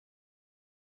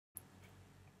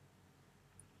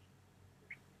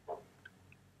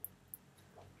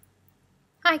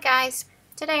Hi guys,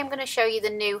 today I'm going to show you the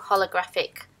new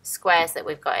holographic squares that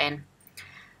we've got in.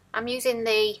 I'm using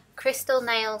the Crystal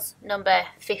Nails number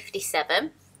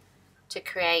 57 to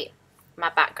create my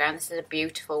background. This is a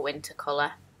beautiful winter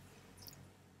colour.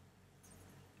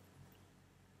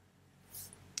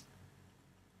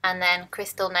 And then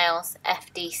Crystal Nails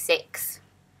FD6,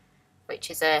 which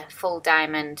is a full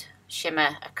diamond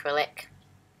shimmer acrylic.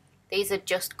 These are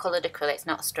just coloured acrylics,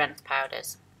 not strength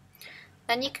powders.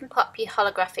 Then you can pop your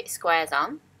holographic squares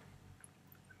on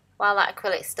while that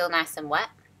acrylic's still nice and wet.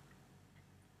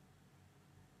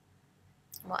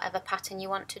 Whatever pattern you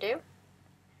want to do.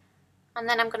 And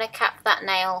then I'm going to cap that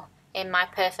nail in my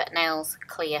Perfect Nails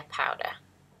clear powder.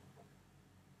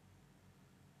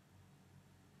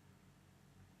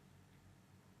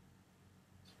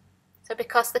 So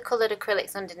because the coloured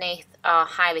acrylics underneath are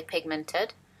highly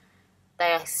pigmented,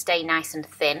 they stay nice and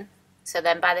thin. So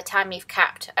then by the time you've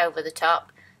capped over the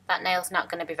top, that nail's not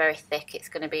going to be very thick. It's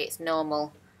going to be its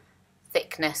normal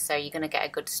thickness, so you're going to get a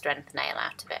good strength nail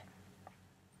out of it.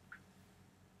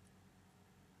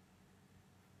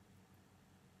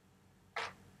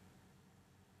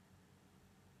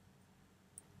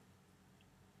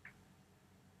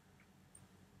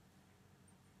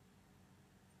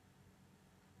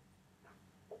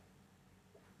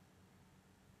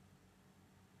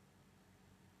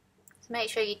 Make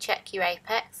sure you check your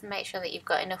apex and make sure that you've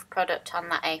got enough product on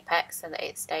that apex so that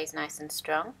it stays nice and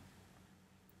strong.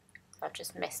 So I've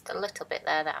just missed a little bit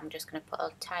there that I'm just going to put a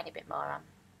tiny bit more on.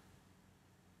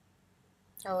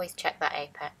 Always check that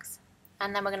apex.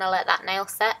 And then we're going to let that nail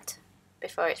set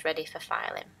before it's ready for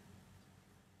filing.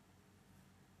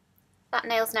 That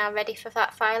nail's now ready for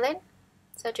that filing,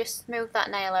 so just smooth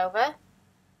that nail over.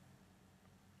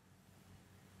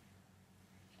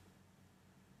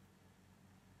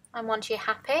 And once you're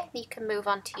happy, you can move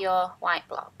on to your white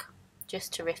block,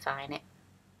 just to refine it.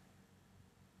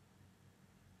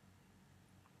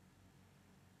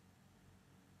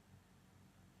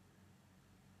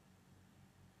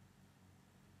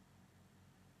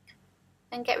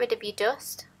 And get rid of your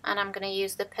dust, and I'm going to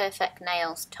use the Perfect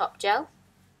Nails top gel.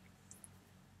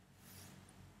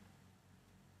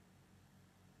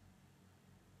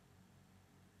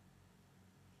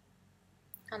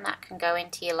 And that can go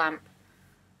into your lamp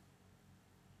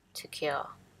to cure.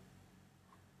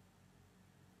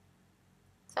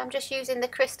 So I'm just using the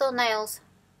Crystal Nails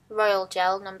Royal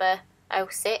Gel number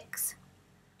 06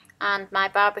 and my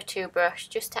Barber 2 brush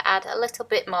just to add a little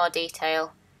bit more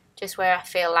detail, just where I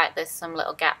feel like there's some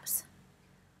little gaps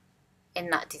in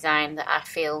that design that I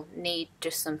feel need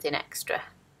just something extra.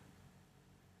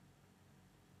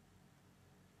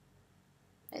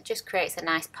 It just creates a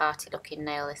nice party looking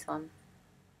nail, this one.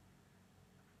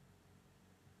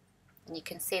 And you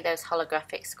can see those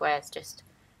holographic squares just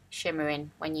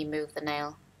shimmering when you move the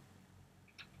nail.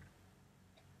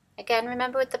 Again,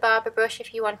 remember with the barber brush,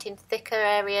 if you want in thicker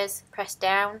areas, press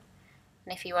down,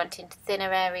 and if you want in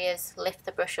thinner areas, lift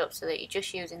the brush up so that you're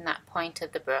just using that point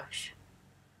of the brush.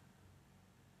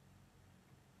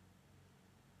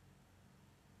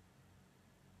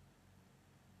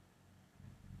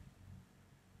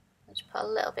 Just put a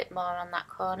little bit more on that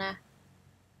corner.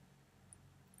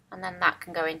 And then that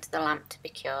can go into the lamp to be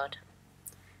cured.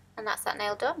 And that's that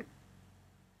nail done.